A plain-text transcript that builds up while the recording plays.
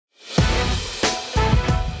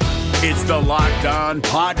It's the Locked On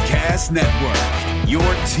Podcast Network, your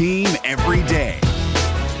team every day.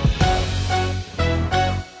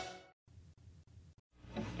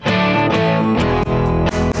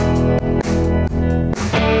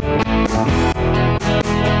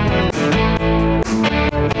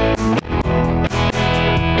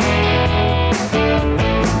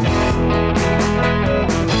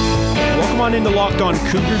 Into Locked On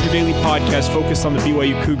Cougars, your daily podcast focused on the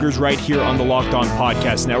BYU Cougars right here on the Locked On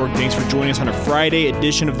Podcast Network. Thanks for joining us on a Friday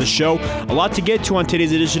edition of the show. A lot to get to on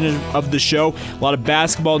today's edition of the show. A lot of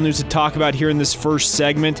basketball news to talk about here in this first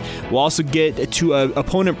segment. We'll also get to an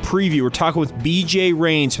opponent preview. We're talking with BJ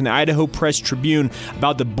Rains from the Idaho Press Tribune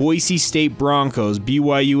about the Boise State Broncos.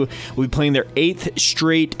 BYU will be playing their 8th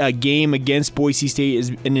straight game against Boise State as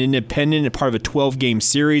an independent and part of a 12-game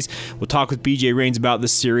series. We'll talk with BJ Rains about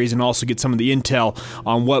this series and also get some of the intel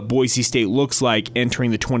on what Boise State looks like entering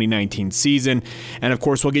the 2019 season. And of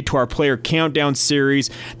course, we'll get to our player countdown series,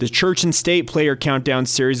 the Church and State player countdown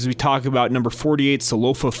series, as we talk about number 48,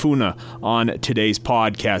 Solofa Funa, on today's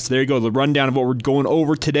podcast. There you go, the rundown of what we're going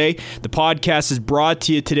over today. The podcast is brought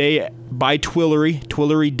to you today by Twillory,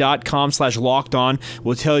 twillory.com/lockedon.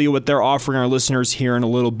 We'll tell you what they're offering our listeners here in a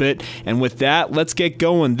little bit. And with that, let's get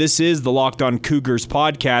going. This is the Locked On Cougars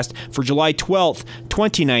podcast for July 12th,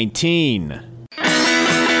 2019.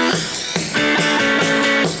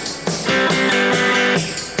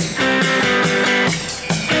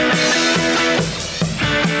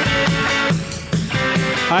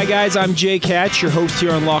 Hi guys, I'm Jay Katz, your host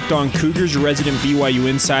here on Locked On Cougars, your resident BYU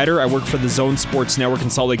insider. I work for the Zone Sports Network in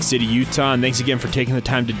Salt Lake City, Utah, and thanks again for taking the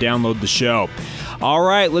time to download the show. All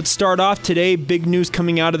right, let's start off today. Big news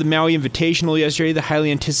coming out of the Maui Invitational yesterday. The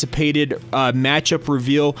highly anticipated matchup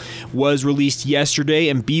reveal was released yesterday,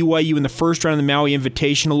 and BYU in the first round of the Maui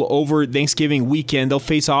Invitational over Thanksgiving weekend, they'll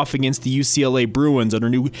face off against the UCLA Bruins under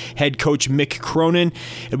new head coach Mick Cronin.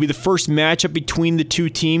 It'll be the first matchup between the two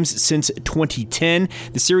teams since 2010.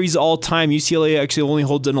 The series all-time, UCLA actually only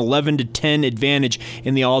holds an 11-10 advantage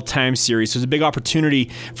in the all-time series, so it's a big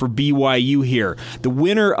opportunity for BYU here. The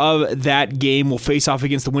winner of that game will face off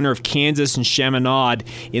against the winner of Kansas and Chaminade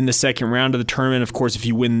in the second round of the tournament. Of course, if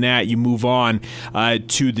you win that, you move on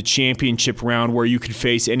to the championship round where you could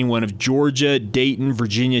face anyone of Georgia, Dayton,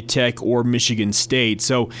 Virginia Tech, or Michigan State.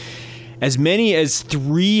 So as many as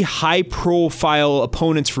 3 high-profile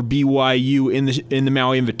opponents for BYU in the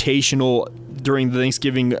Maui Invitational during the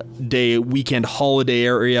Thanksgiving Day weekend holiday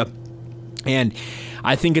area. And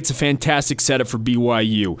I think it's a fantastic setup for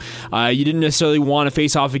BYU. You didn't necessarily want to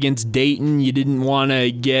face off against Dayton. You didn't want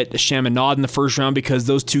to get Chaminade in the first round because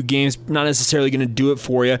those two games not necessarily going to do it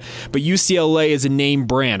for you. But UCLA is a name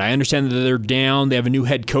brand. I understand that they're down. They have a new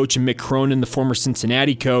head coach in Mick Cronin, the former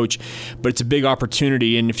Cincinnati coach, but it's a big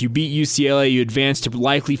opportunity. And if you beat UCLA, you advance to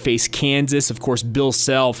likely face Kansas. Of course, Bill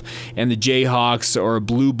Self and the Jayhawks are a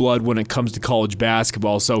blue blood when it comes to college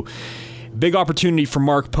basketball. So big opportunity for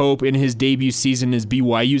Mark Pope in his debut season as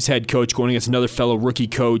BYU's head coach, going against another fellow rookie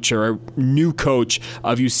coach or a new coach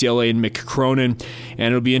of UCLA and Mick Cronin. And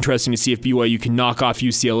it'll be interesting to see if BYU can knock off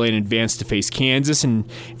UCLA and advance to face Kansas. And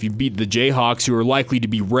if you beat the Jayhawks, who are likely to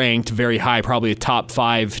be ranked very high, probably a top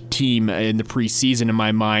 5 team in the preseason in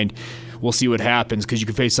my mind, we'll see what happens, because you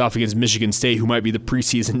could face off against Michigan State, who might be the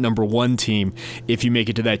preseason number 1 team if you make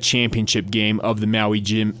it to that championship game of the Maui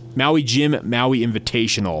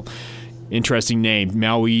Invitational. Interesting name,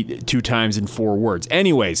 Maui 2 times in 4 words.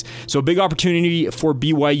 Anyways, so a big opportunity for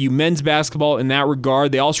BYU men's basketball in that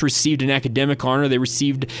regard. They also received an academic honor. They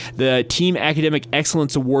received the Team Academic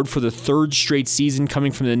Excellence Award for the 3rd straight season,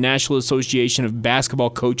 coming from the National Association of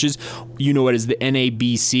Basketball Coaches. You know it as the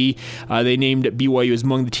NABC. They named BYU as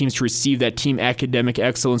among the teams to receive that Team Academic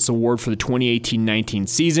Excellence Award for the 2018-19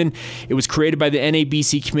 season. It was created by the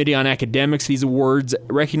NABC Committee on Academics. These awards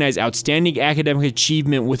recognize outstanding academic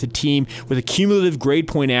achievement with a team with a cumulative grade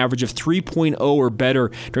point average of 3.0 or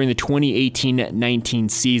better during the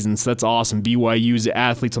 2018-19 season. So that's awesome. BYU's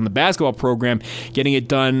athletes on the basketball program getting it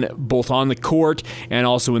done both on the court and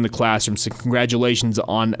also in the classroom. So congratulations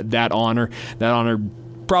on that honor. That honor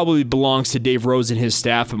probably belongs to Dave Rose and his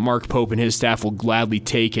staff, but Mark Pope and his staff will gladly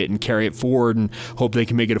take it and carry it forward and hope they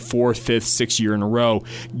can make it a 4th, 5th, 6th year in a row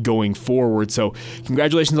going forward. So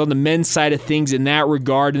congratulations on the men's side of things in that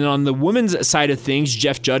regard. And on the women's side of things,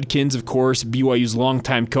 Jeff Judkins, of course, BYU's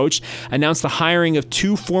longtime coach, announced the hiring of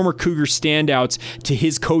 2 former Cougar standouts to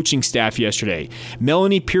his coaching staff yesterday.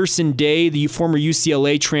 Melanie Pearson-Day, the former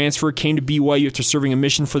UCLA transfer, came to BYU after serving a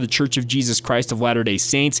mission for the Church of Jesus Christ of Latter-day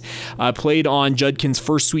Saints, played on Judkins'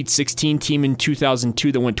 first first Sweet 16 team in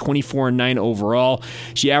 2002 that went 24-9 overall.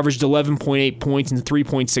 She averaged 11.8 points and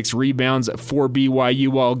 3.6 rebounds for BYU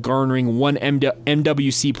while garnering one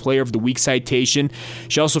MWC Player of the Week citation.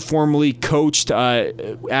 She also formerly coached at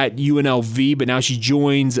UNLV, but now she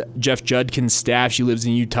joins Jeff Judkin's staff. She lives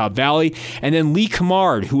in Utah Valley. And then Lee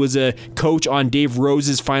Camard, who was a coach on Dave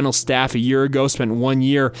Rose's final staff a year ago, spent 1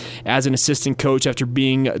 year as an assistant coach after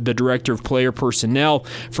being the director of player personnel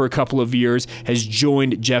for a couple of years, has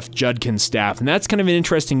joined Jeff Judkin's staff. And that's kind of an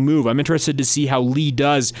interesting move. I'm interested to see how Lee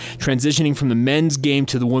does transitioning from the men's game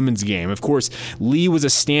to the women's game. Of course, Lee was a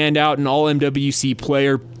standout and all MWC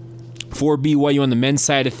player for BYU on the men's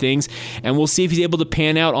side of things, and we'll see if he's able to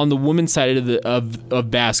pan out on the women's side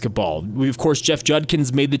of basketball. Of course, Jeff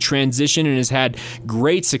Judkins made the transition and has had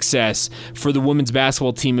great success for the women's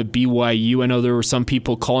basketball team at BYU. I know there were some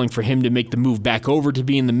people calling for him to make the move back over to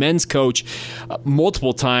being the men's coach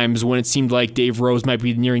multiple times when it seemed like Dave Rose might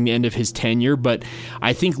be nearing the end of his tenure, but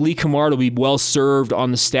I think Lee Camard will be well served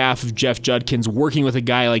on the staff of Jeff Judkins, working with a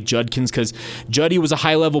guy like Judkins, because Juddy was a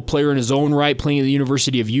high-level player in his own right, playing at the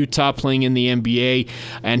University of Utah, playing in the NBA,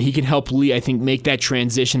 and he can help Lee, I think, make that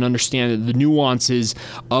transition, understand the nuances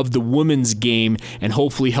of the women's game, and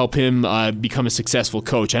hopefully help him become a successful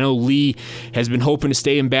coach. I know Lee has been hoping to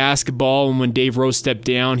stay in basketball, and when Dave Rose stepped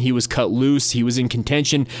down, he was cut loose. He was in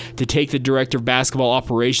contention to take the director of basketball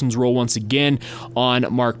operations role once again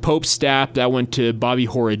on Mark Pope's staff. That went to Bobby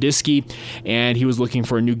Horodisky, and he was looking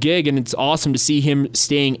for a new gig, and it's awesome to see him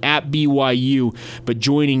staying at BYU, but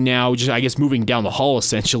joining now, just I guess moving down the hall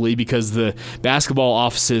essentially, because the basketball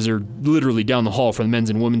offices are literally down the hall for the men's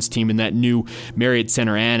and women's team in that new Marriott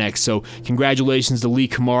Center annex. So congratulations to Lee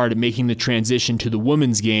Camard at making the transition to the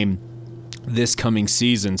women's game this coming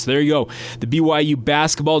season. So there you go. The BYU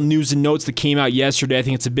basketball news and notes that came out yesterday. I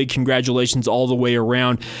think it's a big congratulations all the way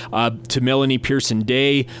around to Melanie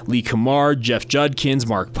Pearson-Day, Lee Camard, Jeff Judkins,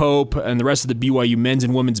 Mark Pope, and the rest of the BYU men's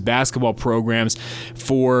and women's basketball programs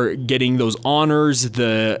for getting those honors,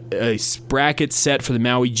 the bracket set for the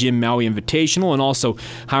Maui Invitational, and also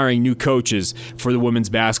hiring new coaches for the women's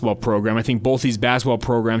basketball program. I think both these basketball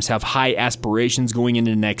programs have high aspirations going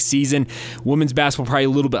into next season. Women's basketball probably a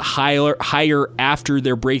little bit higher after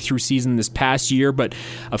their breakthrough season this past year, but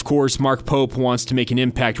of course Mark Pope wants to make an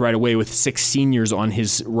impact right away with 6 seniors on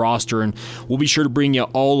his roster, and we'll be sure to bring you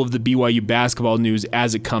all of the BYU basketball news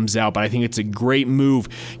as it comes out. But I think it's a great move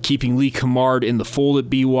keeping Lee Camard in the fold at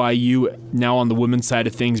BYU now on the women's side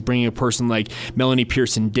of things, bringing a person like Melanie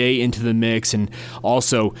Pearson-Day into the mix, and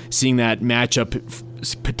also seeing that matchup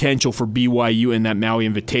potential for BYU in that Maui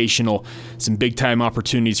Invitational. Some big-time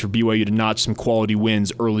opportunities for BYU to notch some quality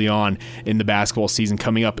wins early on in the basketball season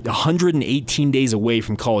coming up. 118 days away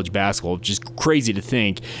from college basketball, which is crazy to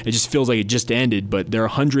think. It just feels like it just ended, but they're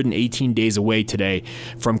 118 days away today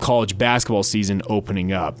from college basketball season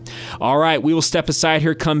opening up. All right, we will step aside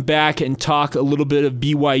here, come back, and talk a little bit of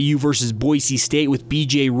BYU versus Boise State with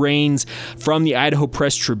BJ Rains from the Idaho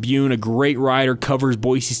Press Tribune, a great writer, covers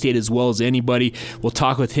Boise State as well as anybody. We'll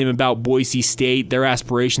talk with him about Boise State, their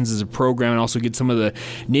aspirations as a program, and also get some of the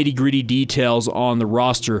nitty-gritty details on the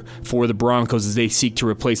roster for the Broncos as they seek to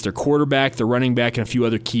replace their quarterback, their running back, and a few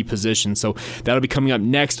other key positions. So that'll be coming up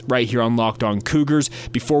next right here on Locked On Cougars.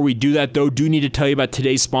 Before we do that, though, do need to tell you about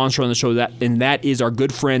today's sponsor on the show, and that is our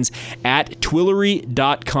good friends at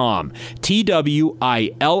Twillory.com.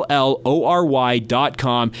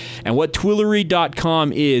 Twillory.com. And what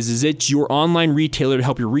Twillory.com is it's your online retailer to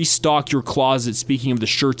help you restock your closet, speaking of the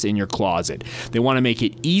shirts in your closet. They want to make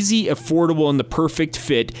it easy, affordable, and the perfect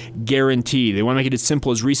fit guaranteed. They want to make it as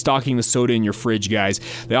simple as restocking the soda in your fridge, guys.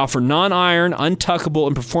 They offer non-iron, untuckable,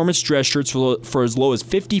 and performance dress shirts for as low as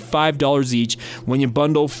 $55 each when you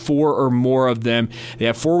bundle 4 or more of them. They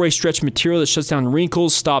have 4-way stretch material that shuts down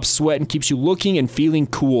wrinkles, stops sweat, and keeps you looking and feeling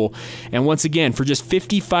cool. And once again, for just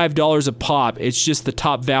 $55 a pop, it's just the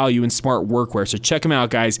top value in smart workwear. So check them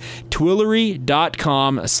out, guys.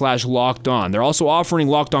 Twillory.com/lockedon. They're also offering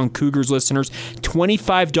Locked On Cougars listeners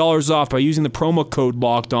 $25 off by using the promo code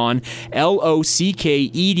LOCKEDON,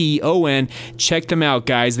 LOCKEDON. Check them out,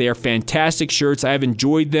 guys. They are fantastic shirts. I have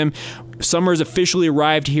enjoyed them. Summer has officially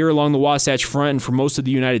arrived here along the Wasatch Front and for most of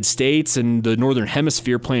the United States and the Northern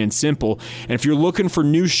Hemisphere, plain and simple. And if you're looking for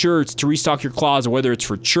new shirts to restock your closet, whether it's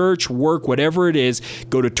for church, work, whatever it is,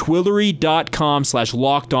 go to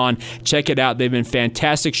Twillory.com/lockedon. Check it out. They've been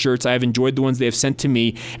fantastic shirts. I've enjoyed the ones they have sent to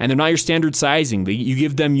me, and they're not your standard sizing. You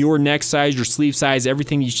give them your neck size, your sleeve size,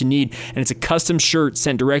 everything you should need, and it's a custom shirt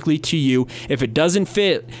sent directly to you. If it doesn't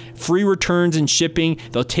fit, free returns and shipping.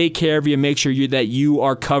 They'll take care of you and make sure that you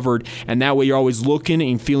are covered. and that way you're always looking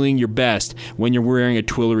and feeling your best when you're wearing a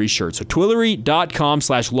Twillory shirt. So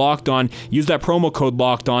Twillory.com/lockedon. Use that promo code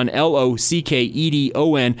LOCKEDON,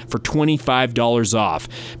 LOCKEDON, for $25 off.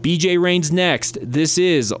 BJ Rains next. This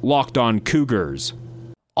is Locked On Cougars.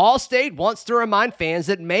 Allstate wants to remind fans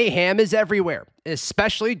that mayhem is everywhere,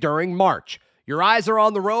 especially during March. Your eyes are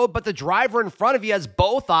on the road, but the driver in front of you has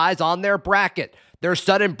both eyes on their bracket. Their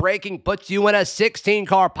sudden braking puts you in a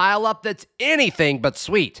 16-car pileup that's anything but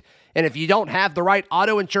sweet. And if you don't have the right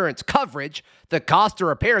auto insurance coverage, the cost to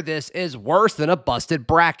repair this is worse than a busted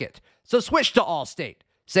bracket. So switch to Allstate.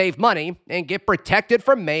 Save money and get protected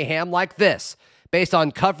from mayhem like this. Based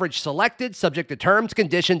on coverage selected, subject to terms,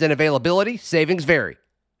 conditions, and availability, savings vary.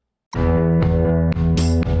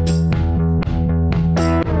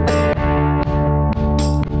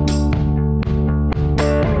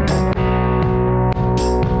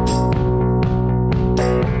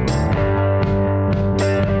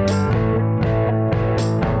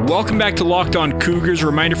 Welcome back to Locked On Cougars. A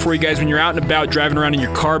reminder for you guys, when you're out and about driving around in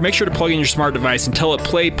your car, make sure to plug in your smart device and tell it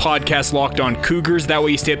play podcast Locked On Cougars. That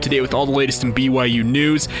way you stay up to date with all the latest in BYU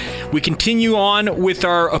news. We continue on with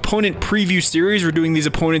our opponent preview series. We're doing these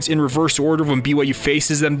opponents in reverse order when BYU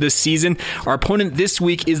faces them this season. Our opponent this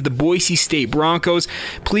week is the Boise State Broncos.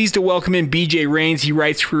 Pleased to welcome in BJ Rains. He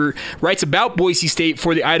writes about Boise State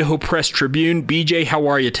for the Idaho Press Tribune. BJ, how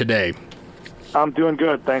are you today? I'm doing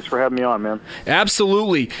good. Thanks for having me on, man.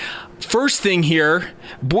 Absolutely. First thing here,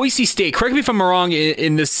 Boise State, correct me if I'm wrong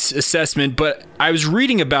in this assessment, but I was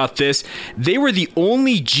reading about this. They were the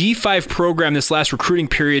only G5 program this last recruiting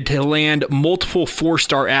period to land multiple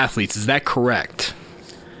four-star athletes. Is that correct?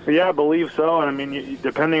 Yeah, I believe so. And I mean,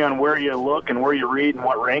 depending on where you look and where you read and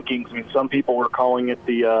what rankings, I mean, some people were calling it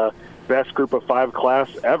the best group of five class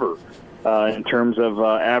ever. In terms of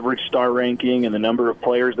average star ranking and the number of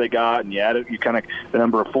players they got, and you kind of the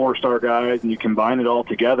number of four-star guys, and you combine it all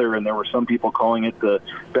together, and there were some people calling it the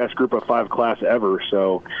best group of five class ever.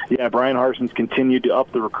 So, yeah, Brian Harson's continued to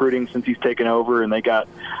up the recruiting since he's taken over, and they got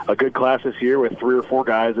a good class this year with 3 or 4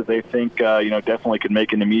 guys that they think definitely could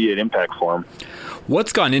make an immediate impact for them.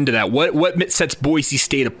 What's gone into that? What sets Boise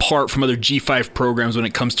State apart from other G5 programs when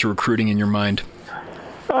it comes to recruiting in your mind?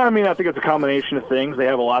 I mean, I think it's a combination of things. They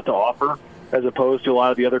have a lot to offer as opposed to a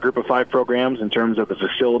lot of the other group of five programs in terms of the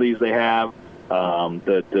facilities they have,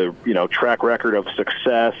 the track record of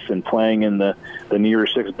success and playing in the Near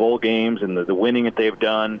 6 bowl games and the winning that they've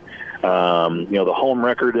done, the home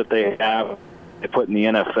record that they have. They put in the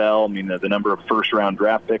NFL. I mean, the number of first-round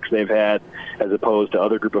draft picks they've had as opposed to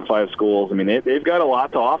other group of five schools. I mean, they've got a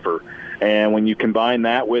lot to offer. And when you combine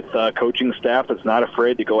that with coaching staff that's not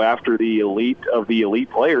afraid to go after the elite of the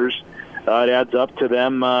elite players, it adds up to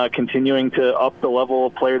them continuing to up the level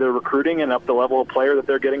of player they're recruiting and up the level of player that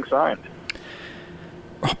they're getting signed.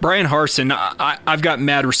 Brian Harsin, I've got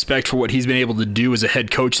mad respect for what he's been able to do as a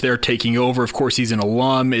head coach there, taking over. Of course, he's an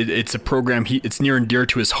alum. It's a program it's near and dear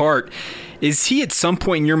to his heart. Is he at some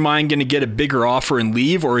point in your mind going to get a bigger offer and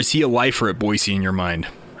leave, or is he a lifer at Boise in your mind?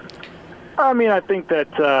 I mean, I think that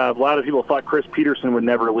a lot of people thought Chris Peterson would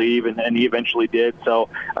never leave, and he eventually did. So,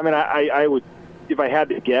 I mean, I would, if I had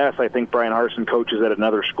to guess, I think Brian Harsin coaches at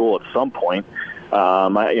another school at some point.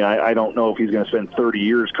 I don't know if he's going to spend 30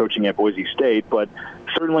 years coaching at Boise State, but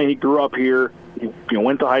certainly he grew up here. He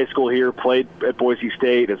went to high school here, played at Boise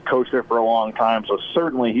State, has coached there for a long time. So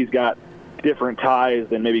certainly he's got different ties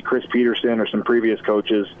than maybe Chris Peterson or some previous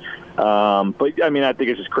coaches. But, I mean, I think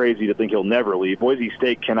it's just crazy to think he'll never leave. Boise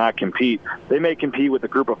State cannot compete. They may compete with the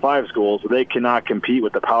group of five schools, but they cannot compete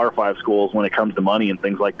with the Power 5 schools when it comes to money and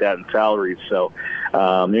things like that and salaries. So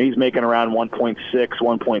he's making around $1.6,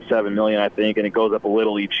 $1.7 million, I think, and it goes up a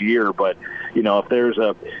little each year. But, if there's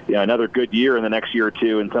another good year in the next year or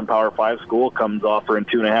two and some Power 5 school comes offering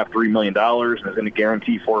 $2.5, $3 million and is going to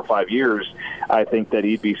guarantee 4 or 5 years, I think that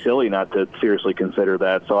he'd be silly not to seriously consider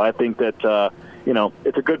that. So I think that,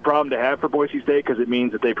 it's a good problem to have for Boise State because it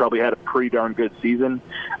means that they probably had a pretty darn good season.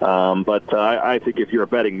 But I think if you're a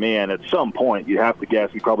betting man, at some point you have to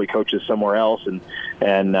guess he probably coaches somewhere else.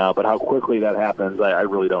 But how quickly that happens, I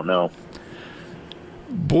really don't know.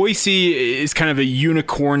 Boise is kind of a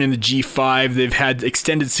unicorn in the G5. They've had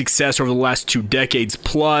extended success over the last 2 decades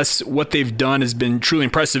plus. What they've done has been truly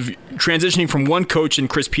impressive, transitioning from one coach in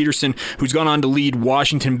Chris Peterson, who's gone on to lead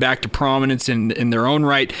Washington back to prominence in their own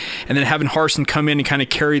right, and then having Harsin come in and kind of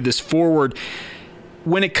carry this forward.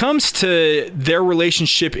 When it comes to their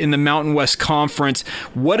relationship in the Mountain West Conference,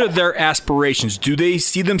 what are their aspirations? Do they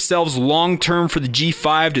see themselves long-term for the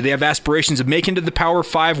G5? Do they have aspirations of making to the Power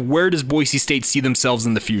 5? Where does Boise State see themselves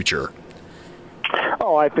in the future?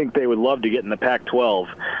 Oh, I think they would love to get in the Pac-12.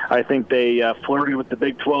 I think they flirted with the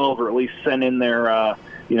Big 12, or at least sent in their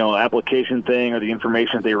application thing or the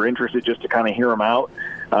information that they were interested, just to kind of hear them out.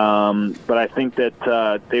 But I think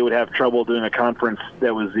that they would have trouble doing a conference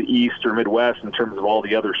that was the East or Midwest in terms of all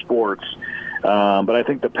the other sports. But I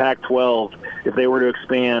think the Pac-12, if they were to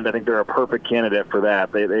expand, I think they're a perfect candidate for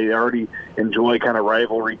that. They already enjoy kind of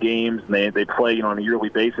rivalry games, and they play on a yearly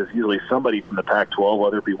basis, usually somebody from the Pac-12,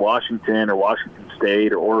 whether it be Washington or Washington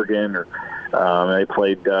State or Oregon, or they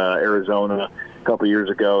played Arizona a couple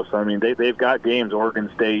years ago. So, I mean, they've got games.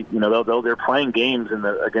 Oregon State, they're playing games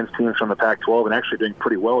against teams from the Pac-12 and actually doing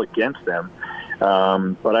pretty well against them.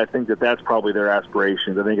 But I think that's probably their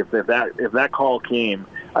aspirations. I think if that call came,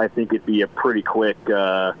 I think it'd be a pretty quick,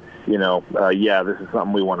 this is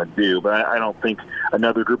something we want to do. But I don't think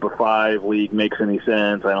another Group of 5 league makes any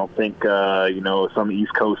sense. I don't think, some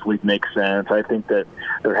East Coast league makes sense. I think that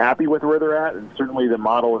they're happy with where they're at, and certainly the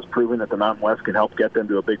model has proven that the Mountain West can help get them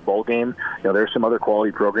to a big bowl game. There's some other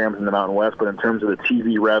quality programs in the Mountain West, but in terms of the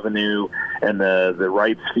TV revenue and the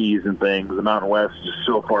rights fees and things, the Mountain West is just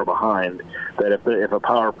so far behind that if a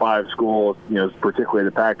Power 5 school, particularly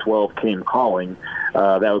the Pac-12, came calling,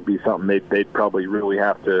 that would be something they'd probably really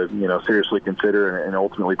have to, seriously consider and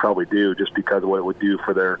ultimately probably do, just because of what it would do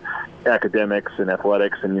for their academics and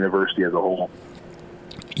athletics and university as a whole.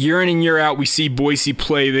 Year in and year out, we see Boise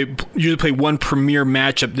play. They usually play one premier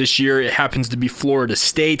matchup this year. It happens to be Florida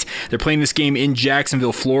State. They're playing this game in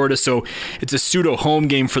Jacksonville, Florida, so it's a pseudo-home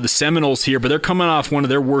game for the Seminoles here, but they're coming off one of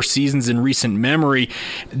their worst seasons in recent memory.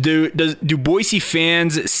 Do Boise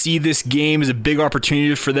fans see this game as a big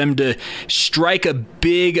opportunity for them to strike a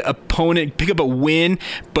big opponent, pick up a win,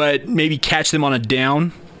 but maybe catch them on a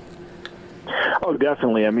down? Oh,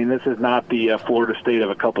 definitely. I mean, this is not the Florida State of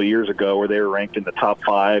a couple years ago where they were ranked in the top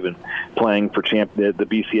 5 and playing for the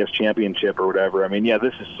BCS championship or whatever. I mean, yeah,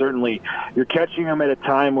 this is certainly, you're catching them at a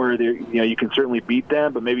time where you can certainly beat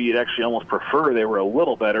them, but maybe you'd actually almost prefer they were a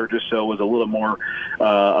little better, just so it was a little more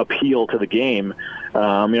appeal to the game.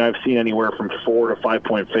 I've seen anywhere from 4 to 5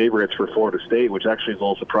 point favorites for Florida State, which actually is a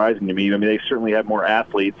little surprising to me. I mean, they certainly have more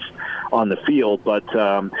athletes on the field, but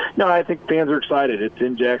I think fans are excited. It's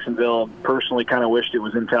in Jacksonville. Personally, kind of wished it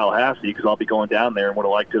was in Tallahassee, because I'll be going down there and would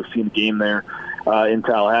have liked to have seen a game there in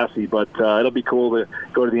Tallahassee. But it'll be cool to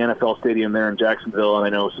go to the NFL stadium there in Jacksonville, and I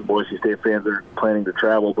know some Boise State fans are planning to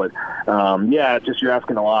travel. But you're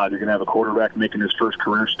asking a lot. You're going to have a quarterback making his first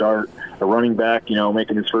career start, a running back,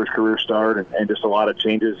 making his first career start, and just a lot of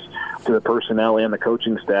changes to the personnel and the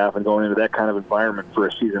coaching staff, and going into that kind of environment for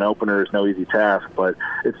a season opener is no easy task. But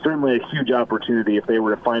it's certainly a huge opportunity if they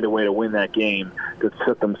were to find a way to win that game to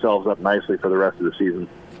set themselves up nicely for the rest of the season.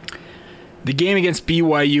 The game against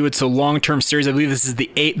BYU, it's a long-term series. I believe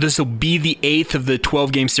this will be the 8th of the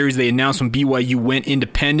 12-game series they announced when BYU went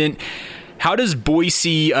independent. How does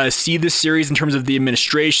Boise see this series in terms of the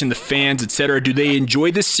administration, the fans, etc.? Do they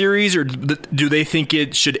enjoy this series, or do they think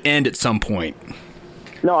it should end at some point?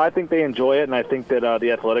 No, I think they enjoy it, and I think that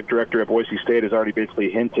the athletic director at Boise State has already basically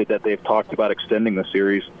hinted that they've talked about extending the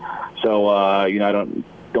series. So, I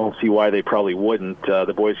don't see why they probably wouldn't.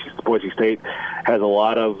 The Boise State has a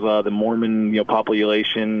lot of the Mormon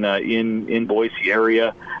population in Boise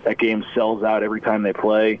area. That game sells out every time they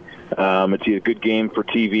play. It's a good game for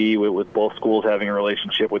TV with both schools having a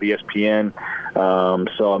relationship with ESPN.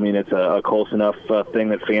 It's a close enough thing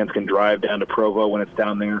that fans can drive down to Provo when it's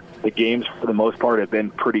down there. The games, for the most part, have been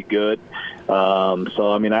pretty good.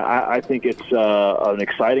 I think it's an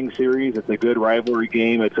exciting series. It's a good rivalry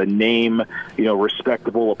game. It's a name,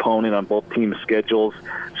 respectable opponent on both teams' schedules.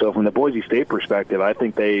 So from the Boise State perspective, I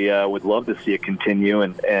think they would love to see it continue,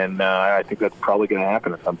 and I think that's probably going to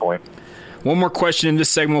happen at some point. One more question in this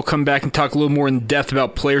segment. We'll come back and talk a little more in depth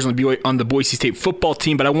about players on the Boise State football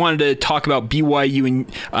team, but I wanted to talk about BYU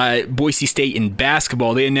and Boise State in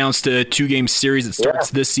basketball. They announced a 2-game series that starts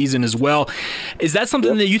this season as well. Is that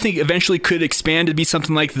something that you think eventually could expand to be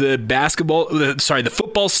something like the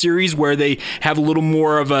football series, where they have a little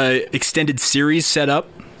more of a extended series set up?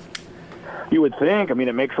 You would think. I mean,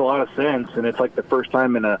 it makes a lot of sense, and it's like the first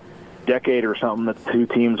time in a decade or something that the two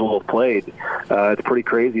teams will have played. It's pretty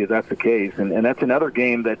crazy if that's the case. And that's another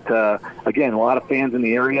game that, again, a lot of fans in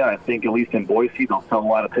the area, I think at least in Boise, they'll sell a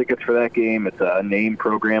lot of tickets for that game. It's a name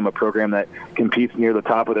program, a program that competes near the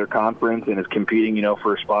top of their conference and is competing,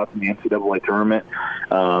 for a spot in the NCAA tournament.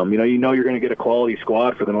 You're going to get a quality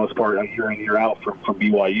squad for the most part year in, year out from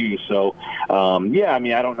BYU. So,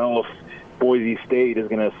 I don't know if Boise State is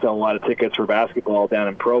going to sell a lot of tickets for basketball down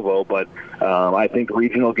in Provo, but I think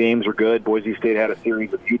regional games are good. Boise State had a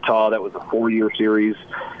series with Utah that was a 4-year series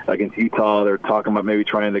against Utah. They're talking about maybe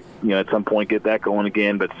trying to, at some point get that going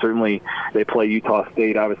again, but certainly they play Utah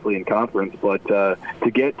State, obviously, in conference. But to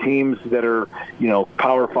get teams that are,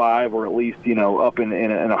 Power 5 or at least, up in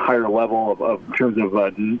a higher level of in terms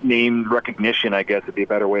of name recognition, I guess would be a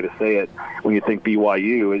better way to say it. When you think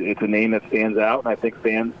BYU, it's a name that stands out, and I think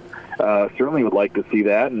fans certainly would like to see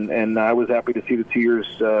that. And I was happy to see the 2 years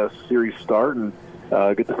series start and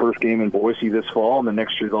get the first game in Boise this fall, and then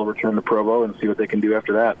next year they'll return to Provo and see what they can do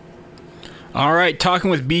after that. All right, talking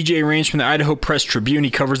with BJ Range from the Idaho Press Tribune. He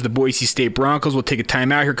covers the Boise State Broncos. We'll take a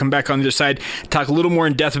time out here, come back on the other side, talk a little more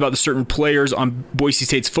in depth about the certain players on Boise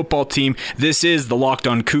State's football team. This is the Locked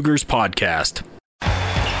On Cougars podcast.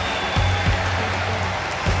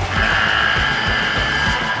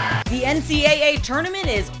 The NCAA tournament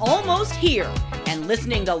is almost here, and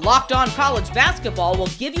listening to Locked On College Basketball will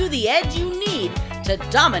give you the edge you need to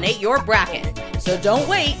dominate your bracket. So don't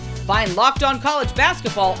wait. Find Locked On College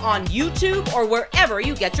Basketball on YouTube or wherever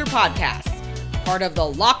you get your podcasts. Part of the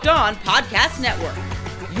Locked On Podcast Network.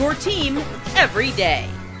 Your team every day.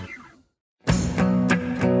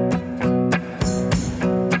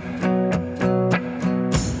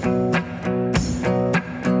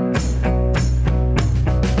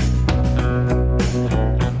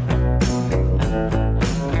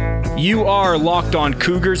 You are Locked On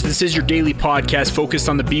Cougars. This is your daily podcast focused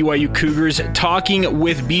on the BYU Cougars. Talking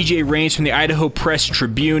with BJ Range from the Idaho Press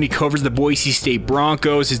Tribune. He covers the Boise State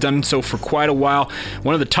Broncos. He's done so for quite a while.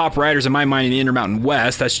 One of the top writers in my mind in the Intermountain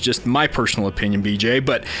West. That's just my personal opinion, BJ.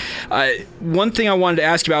 But one thing I wanted to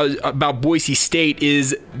ask you about Boise State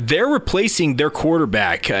is they're replacing their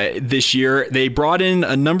quarterback this year. They brought in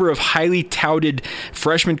a number of highly touted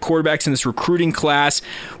freshman quarterbacks in this recruiting class.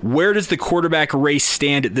 Where does the quarterback race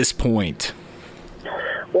stand at this point?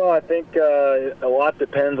 Well, I think a lot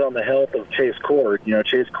depends on the health of Chase Cord.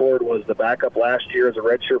 Chase Cord was the backup last year as a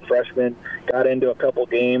redshirt freshman, got into a couple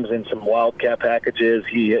games in some Wildcat packages.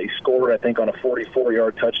 He scored, I think, on a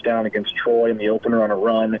 44-yard touchdown against Troy in the opener on a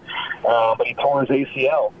run, but he tore his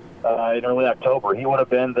ACL in early October. He would have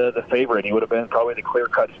been the favorite. He would have been probably the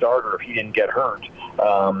clear-cut starter if he didn't get hurt,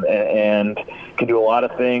 and can do a lot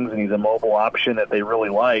of things, and he's a mobile option that they really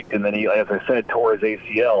liked. And then he, as I said, tore his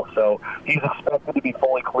ACL. So he's expected to be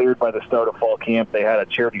fully cleared by the start of fall camp. They had a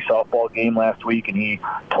charity softball game last week, and he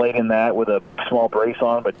played in that with a small brace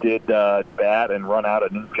on, but did bat and run out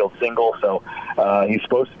an infield single. So he's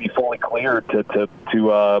supposed to be fully cleared to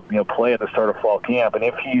play at the start of fall camp. And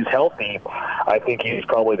if he's healthy, I think he's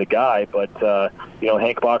probably the guy. But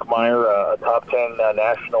Hank Bachmeier, a top 10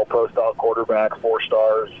 national pro-style quarterback, 4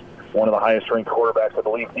 stars, one of the highest-ranked quarterbacks, I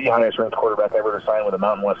believe the highest-ranked quarterback ever to sign with a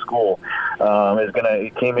Mountain West school, he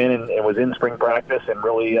came in and was in spring practice and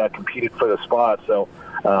really competed for the spot. So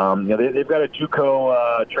they've got a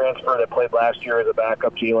JUCO transfer that played last year as a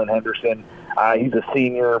backup, Jalen Henderson. He's a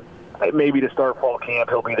senior. Maybe to start fall camp,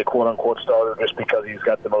 he'll be the quote-unquote starter just because he's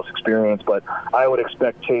got the most experience. But I would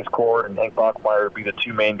expect Chase Cord and Hank Bachmeier to be the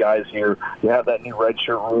 2 main guys here. You have that new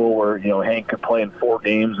redshirt rule where, Hank could play in 4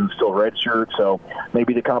 games and still redshirt. So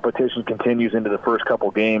maybe the competition continues into the first couple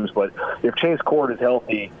games. But if Chase Cord is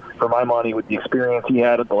healthy, for my money, with the experience he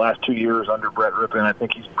had the last 2 years under Brett Rippon, I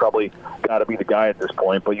think he's probably got to be the guy at this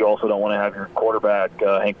point. But you also don't want to have your quarterback,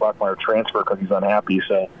 Hank Bachmeier, transfer because he's unhappy.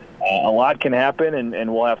 So a lot can happen,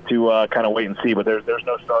 and we'll have to kind of wait and see. But there's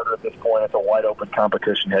no starter at this point. It's a wide-open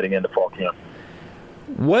competition heading into fall camp.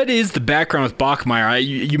 What is the background with Bachmeier?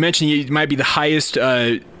 You mentioned he might be the highest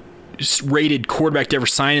rated quarterback to ever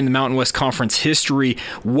sign in the Mountain West Conference history.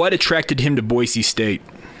 What attracted him to Boise State?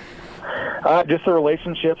 Just the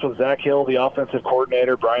relationships with Zach Hill, the offensive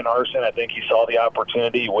coordinator, Brian Arson. I think he saw the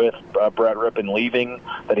opportunity with Brett Rippon leaving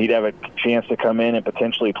that he'd have a chance to come in and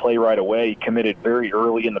potentially play right away. He committed very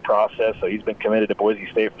early in the process, so he's been committed to Boise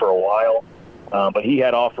State for a while. But he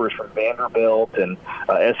had offers from Vanderbilt and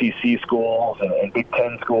SEC schools and Big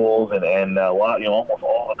Ten schools and a lot, almost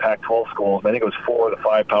all the Pac-12 schools. I think it was 4 of the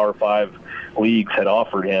 5 Power 5 leagues had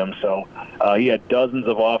offered him. So he had dozens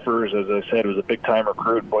of offers. As I said, it was a big-time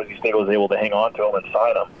recruit, and Boise State was able to hang on to him and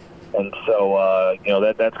sign him. And so,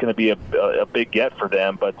 that's going to be a big get for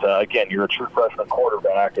them. But, again, you're a true freshman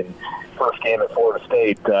quarterback, and first game at Florida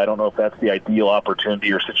State, I don't know if that's the ideal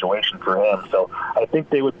opportunity or situation for him. So I think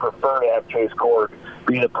they would prefer to have Chase Cord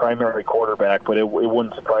be the primary quarterback, but it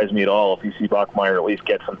wouldn't surprise me at all if you see Bachmeier at least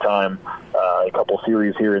get some time, a couple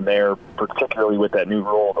series here and there, particularly with that new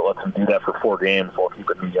rule that lets him do that for 4 games while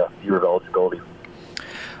keeping the year of eligibility.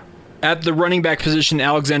 At the running back position,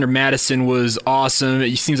 Alexander Madison was awesome.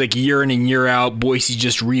 It seems like year in and year out, Boise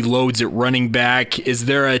just reloads at running back. Is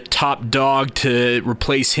there a top dog to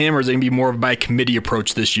replace him, or is it going to be more of a by committee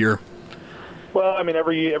approach this year? Well, I mean,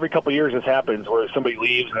 every couple of years this happens where somebody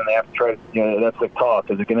leaves and then they have to try to, that's the talk.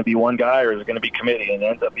 Is it going to be one guy or is it going to be committee? And it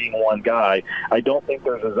ends up being one guy. I don't think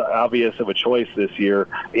there's as obvious of a choice this year.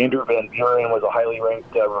 Andrew Van Buren was a highly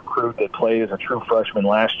ranked recruit that played as a true freshman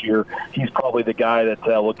last year. He's probably the guy that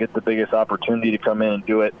will get the biggest opportunity to come in and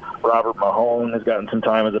do it. Robert Mahone has gotten some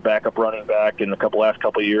time as a backup running back in the last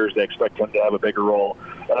couple of years. They expect him to have a bigger role.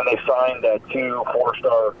 And then they signed 2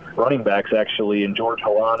 4-star running backs, actually, in George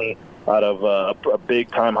Halani out of a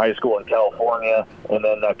big-time high school in California, and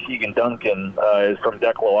then Keegan Duncan is from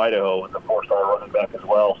Declo, Idaho, is a 4-star running back as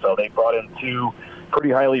well. So they brought in 2 pretty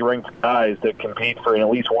highly ranked guys that compete for, and at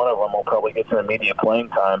least one of them will probably get some immediate playing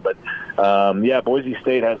time. But, Boise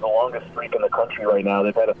State has the longest streak in the country right now.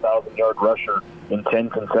 They've had a 1,000-yard rusher in 10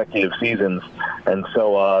 consecutive seasons. And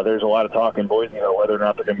so there's a lot of talk in Boise, whether or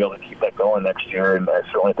not they're going to be able to keep that going next year. And I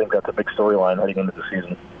certainly think that's a big storyline heading into the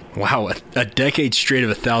season. Wow, a decade straight of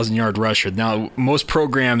a 1,000-yard rusher. Now, most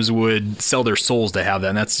programs would sell their souls to have that,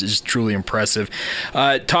 and that's just truly impressive.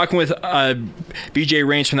 Talking with BJ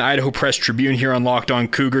Raines from the Idaho Press Tribune here on Locked On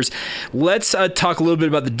Cougars. Let's talk a little bit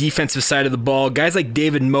about the defensive side of the ball. Guys like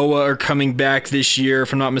David Moa are coming back this year,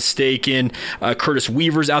 if I'm not mistaken. Curtis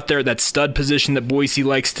Weaver's out there at that stud position that Boise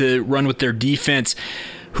likes to run with their defense.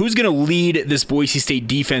 Who's going to lead this Boise State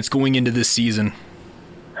defense going into this season?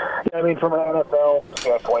 Yeah, I mean, from an NFL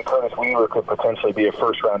standpoint, Curtis Weaver could potentially be a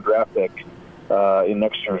first-round draft pick in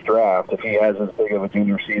next year's draft if he has as big of a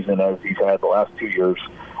junior season as he's had the last 2 years.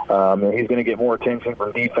 He's going to get more attention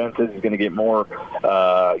from defenses. He's going to get more,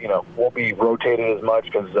 won't be rotated as much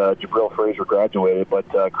because Jabril Frazier graduated. But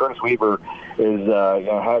Curtis Weaver is,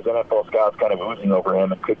 has NFL scouts kind of oozing over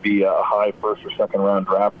him and could be a high first or second round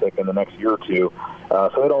draft pick in the next year or two.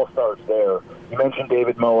 So it all starts there. You mentioned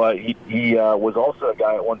David Moa. He was also a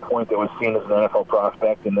guy at one point that was seen as an NFL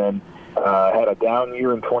prospect and then had a down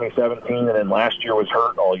year in 2017 and then last year was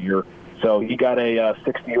hurt all year. So he got a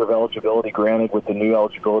 6th year of eligibility granted with the new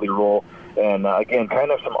eligibility rule. And, again, kind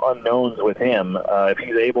of some unknowns with him. If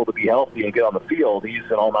he's able to be healthy and get on the field, he's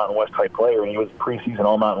an All-Mountain West type player, and he was preseason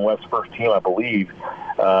All-Mountain West first team, I believe,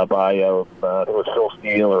 by I think it was Phil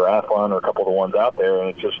Steele or Athlon or a couple of the ones out there. And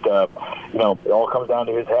it's just, it all comes down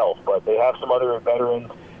to his health. But they have some other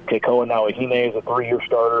veterans. Keikoa Nawahine is a 3-year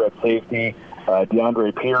starter at safety.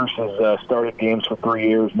 DeAndre Pierce has started games for 3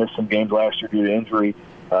 years, missed some games last year due to injury.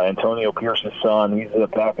 Antonio Pierce's son, he's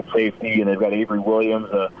back at safety, and they've got Avery Williams,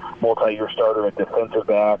 a multi-year starter at defensive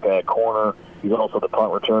back, at corner. He's also the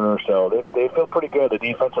punt returner, so they feel pretty good. The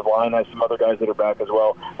defensive line has some other guys that are back as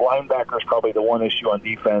well. Linebackers probably the one issue on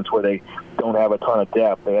defense where they don't have a ton of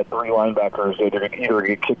depth. They had 3 linebackers that are going to either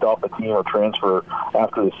get kicked off the team or transfer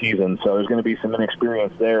after the season, so there's going to be some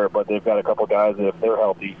inexperience there, but they've got a couple guys that, if they're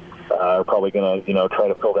healthy, are probably going to try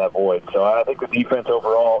to fill that void. So I think the defense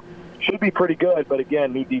overall should be pretty good, but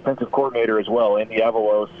again, new defensive coordinator as well. Andy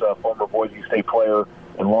Avalos, former Boise State player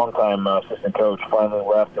and longtime assistant coach, finally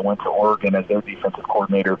left and went to Oregon as their defensive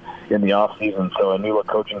coordinator in the offseason. So a new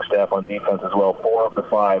coaching staff on defense as well. 4 of the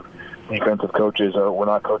 5 defensive coaches were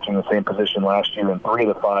not coaching the same position last year, and 3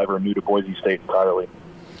 of the 5 are new to Boise State entirely.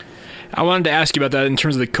 I wanted to ask you about that in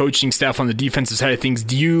terms of the coaching staff on the defensive side of things.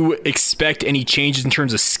 Do you expect any changes in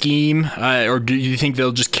terms of scheme, or do you think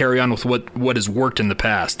they'll just carry on with what has worked in the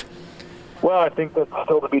past? Well, I think that's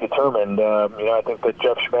still to be determined. I think that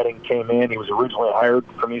Jeff Schmedding came in. He was originally hired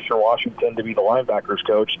from Eastern Washington to be the linebackers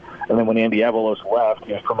coach, and then when Andy Avalos left,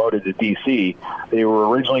 he was promoted to DC. They were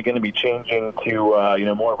originally going to be changing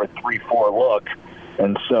to more of a 3-4 look,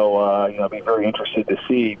 and so I'd be very interested to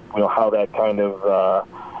see how that kind of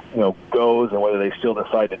goes and whether they still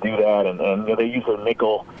decide to do that. And they use their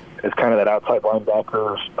nickel as kind of that outside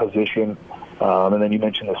linebackers position. And then you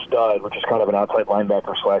mentioned the stud, which is kind of an outside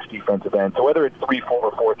linebacker / defensive end. So whether it's 3-4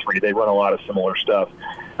 or 4-3, they run a lot of similar stuff.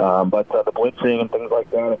 But the blitzing and things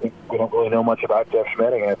like that, I think we don't really know much about Jeff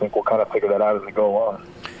Schmedding, and I think we'll kind of figure that out as we go along.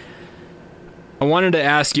 I wanted to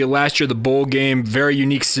ask you, last year the bowl game, very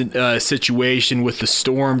unique situation with the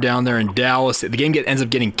storm down there in Dallas. The game ends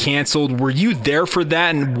up getting canceled. Were you there for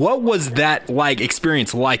that, and what was that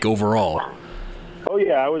experience like overall? Oh,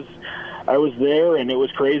 yeah, I was there, and it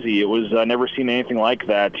was crazy. It was never seen anything like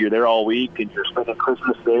that. You're there all week, and you're spending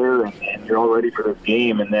Christmas there, and you're all ready for this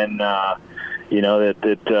game. And then,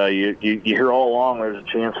 that you hear all along there's a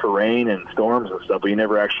chance for rain and storms and stuff, but you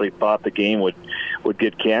never actually thought the game would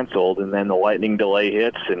get canceled. And then the lightning delay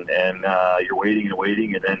hits, and you're waiting and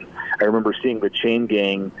waiting. And then I remember seeing the chain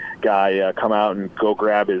gang guy come out and go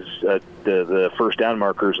grab his the first down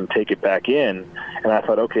markers and take it back in. And I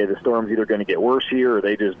thought, okay, the storm's either going to get worse here or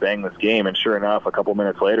they just bang this game. And sure enough, a couple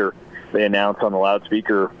minutes later, they announced on the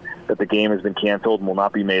loudspeaker that the game has been canceled and will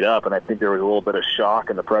not be made up. And I think there was a little bit of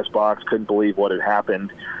shock in the press box, couldn't believe what had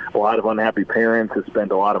happened. A lot of unhappy parents had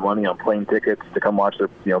spent a lot of money on plane tickets to come watch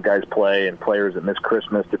their guys play, and players that missed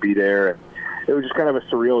Christmas to be there. And it was just kind of a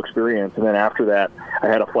surreal experience. And then after that, I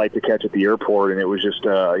had a flight to catch at the airport, and it was just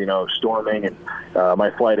storming, and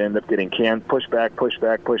my flight ended up getting pushed back,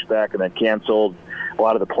 and then canceled. A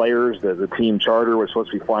lot of the players, the team charter was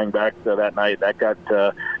supposed to be flying back that night. That got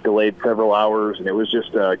delayed several hours, and it was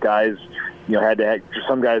just guys,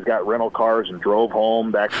 some guys got rental cars and drove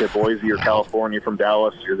home back to Boise or California from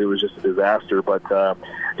Dallas. It was just a disaster. But,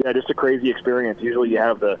 just a crazy experience. Usually you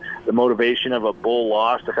have the motivation of a bull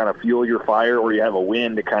loss to kind of fuel your fire, or you have a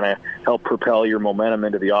win to kind of help propel your momentum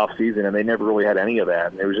into the off season, and they never really had any of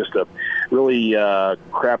that. And it was just a really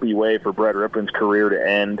crappy way for Brett Rippon's career to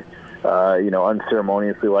end.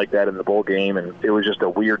 Unceremoniously like that in the bowl game, and it was just a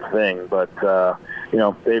weird thing. But they're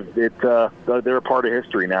a part of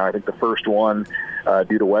history now. I think the first one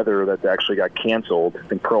due to weather that actually got canceled. I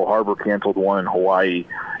think Pearl Harbor canceled one in Hawaii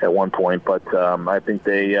at one point, but I think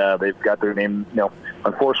they've got their name.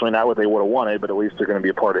 Unfortunately, not what they would have wanted, but at least they're going to be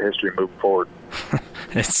a part of history moving forward.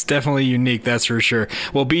 It's definitely unique, that's for sure.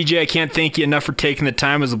 Well, BJ, I can't thank you enough for taking the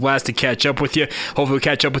time. It was a blast to catch up with you. Hopefully we'll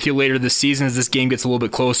catch up with you later this season as this game gets a little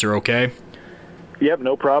bit closer, okay? Yep,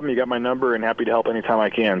 no problem. You got my number, and happy to help anytime I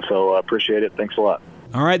can. So appreciate it. Thanks a lot.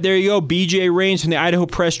 All right, there you go. BJ Rains from the Idaho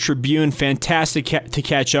Press Tribune. Fantastic to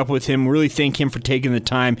catch up with him. Really thank him for taking the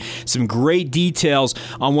time. Some great details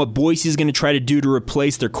on what Boise is going to try to do to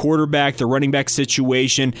replace their quarterback, their running back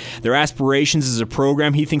situation, their aspirations as a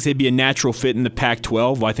program. He thinks they'd be a natural fit in the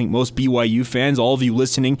Pac-12. Well, I think most BYU fans, all of you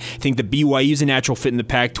listening, think that BYU is a natural fit in the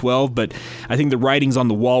Pac-12, but I think the writing's on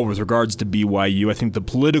the wall with regards to BYU. I think the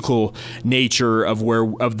political nature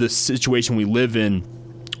of the situation we live in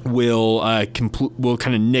will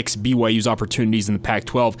kind of nix BYU's opportunities in the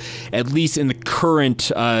Pac-12, at least in the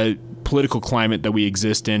current political climate that we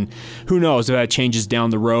exist in. Who knows if that changes down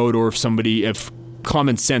the road, or if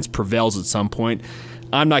common sense prevails at some point.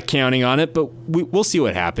 I'm not counting on it, but we'll see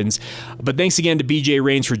what happens. But thanks again to BJ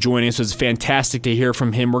Rains for joining us. It was fantastic to hear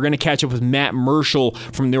from him. We're going to catch up with Matt Marshall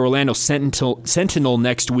from the Orlando Sentinel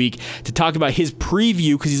next week to talk about his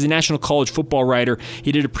preview, because he's a national college football writer.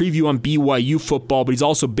 He did a preview on BYU football, but he's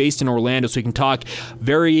also based in Orlando, so he can talk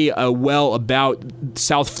very well about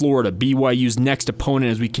South Florida, BYU's next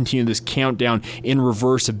opponent, as we continue this countdown in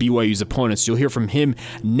reverse of BYU's opponents. You'll hear from him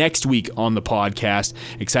next week on the podcast.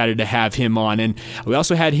 Excited to have him on. And we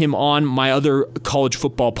also had him on my other college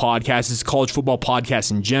football podcast. It's a college football podcast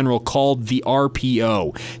in general called The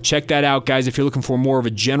RPO. Check that out, guys. If you're looking for more of a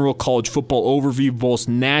general college football overview, both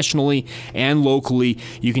nationally and locally,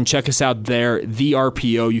 you can check us out there, The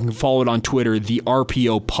RPO. You can follow it on Twitter, The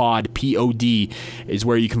RPO Pod, P-O-D is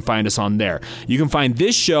where you can find us on there. You can find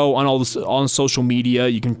this show on social media.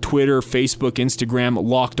 You can Twitter, Facebook, Instagram,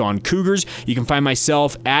 Locked On Cougars. You can find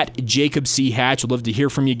myself at Jacob C. Hatch. I'd love to hear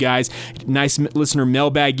from you guys. Nice listener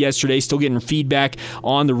mailbag yesterday. Still getting feedback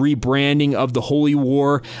on the rebranding of the Holy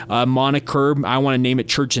War moniker. I want to name it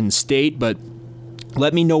Church and State, but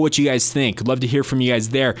let me know what you guys think. I'd love to hear from you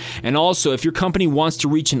guys there. And also, if your company wants to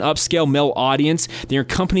reach an upscale male audience, then your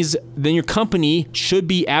company should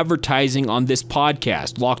be advertising on this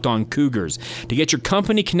podcast, Locked On Cougars. To get your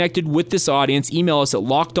company connected with this audience, email us at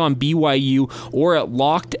LockedOnBYU or at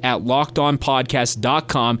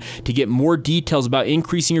LockedOnPodcast.com to get more details about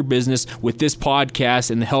increasing your business with this podcast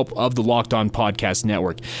and the help of the Locked On Podcast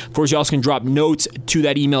Network. Of course, you also can drop notes to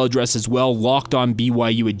that email address as well,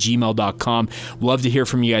 LockedOnBYU@gmail.com. Love to hear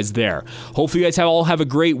from you guys there. Hopefully you guys all have a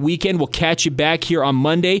great weekend. We'll catch you back here on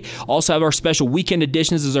Monday. Also have our special weekend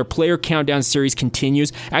editions as our player countdown series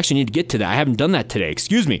continues. Actually, I need to get to that. I haven't done that today.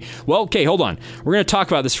 Excuse me. Well, okay, hold on. We're going to talk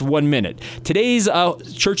about this for 1 minute. Today's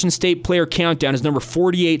Church and State player countdown is number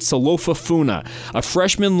 48, Solofa Funa, a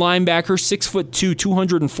freshman linebacker, 6'2",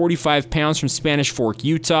 245 pounds from Spanish Fork,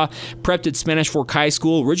 Utah, prepped at Spanish Fork High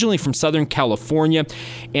School, originally from Southern California.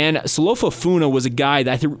 And Solofa Funa was a guy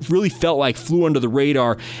that I really felt like flew under the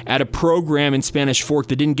radar at a program in Spanish Fork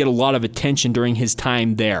that didn't get a lot of attention during his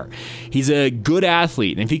time there. He's a good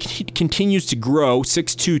athlete, and if he continues to grow,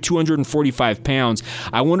 6'2", 245 pounds,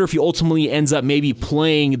 I wonder if he ultimately ends up maybe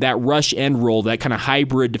playing that rush end role, that kind of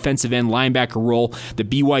hybrid defensive end linebacker role that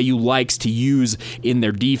BYU likes to use in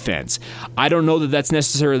their defense. I don't know that that's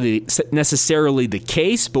necessarily the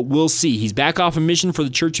case, but we'll see. He's back off a mission for the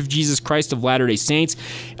Church of Jesus Christ of Latter-day Saints.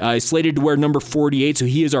 He's slated to wear number 48, so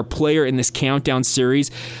he is our player in this countdown series.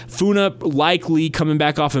 Funa likely coming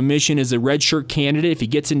back off a mission as a redshirt candidate if he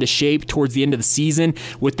gets into shape towards the end of the season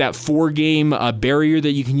with that 4-game barrier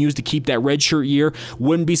that you can use to keep that redshirt year.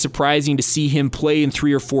 Wouldn't be surprising to see him play in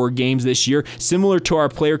 3 or 4 games this year, similar to our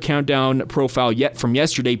player countdown profile from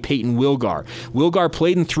yesterday, Peyton Wilgar. Wilgar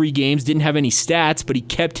played in 3 games, didn't have any stats, but he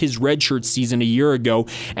kept his redshirt season a year ago,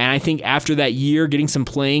 and I think after that year, getting some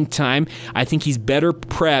playing time, I think he's better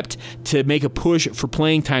prepped to make a push for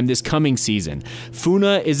playing time this coming season.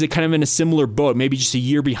 Funa is kind of in a similar boat, maybe just a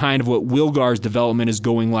year behind of what Wilgar's development is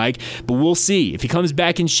going like, but we'll see. If he comes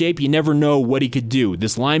back in shape, you never know what he could do.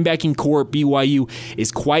 This linebacking core at BYU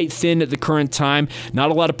is quite thin at the current time.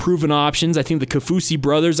 Not a lot of proven options. I think the Kafusi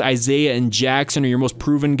brothers, Isaiah and Jackson, are your most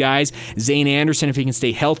proven guys. Zane Anderson, if he can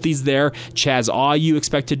stay healthy, is there. Chaz Ayu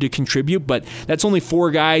expected to contribute, but that's only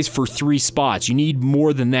 4 guys for 3 spots. You need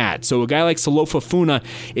more than that. So a guy like Solofa Funa,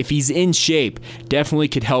 if he's in shape, definitely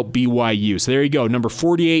could help BYU. So there you go, number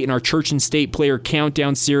 48 in our Church and State Player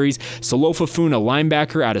Countdown Series, Solofa Funa,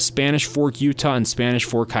 linebacker out of Spanish Fork, Utah, and Spanish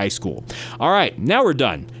Fork High School. All right, now we're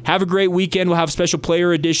done. Have a great weekend. We'll have special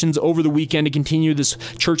player editions over the weekend to continue this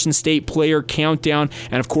Church and State Player Countdown,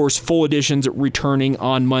 and of course, full editions returning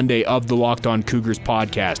on Monday of the Locked On Cougars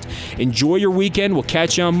podcast. Enjoy your weekend. We'll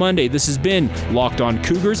catch you on Monday. This has been Locked On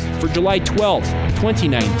Cougars for July 12th,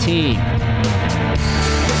 2019.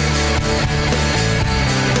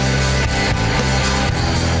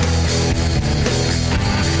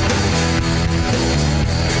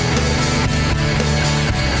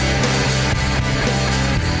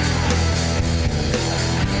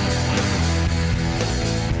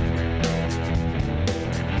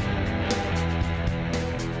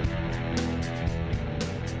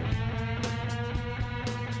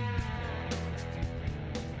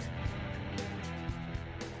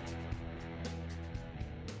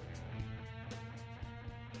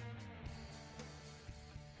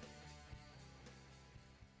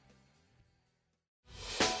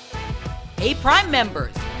 Hey, Prime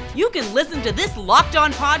members, you can listen to this Locked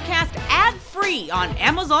On podcast ad-free on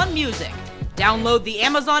Amazon Music. Download the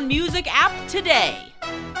Amazon Music app today.